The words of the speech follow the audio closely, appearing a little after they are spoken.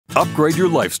Upgrade your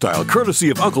lifestyle courtesy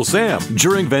of Uncle Sam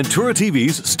during Ventura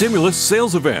TV's Stimulus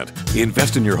Sales Event.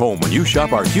 Invest in your home when you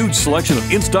shop our huge selection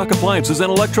of in-stock appliances and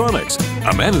electronics.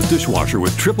 Amana's dishwasher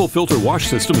with triple filter wash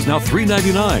system is now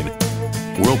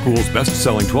 $3.99. Whirlpool's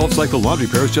best-selling 12-cycle laundry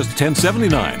pair is just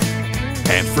 $10.79.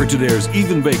 And Frigidaire's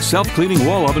Even Bake self-cleaning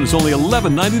wall oven is only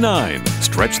 $11.99.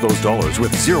 Stretch those dollars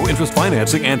with zero-interest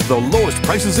financing and the lowest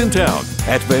prices in town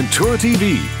at Ventura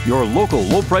TV, your local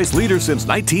low-price leader since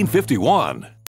 1951.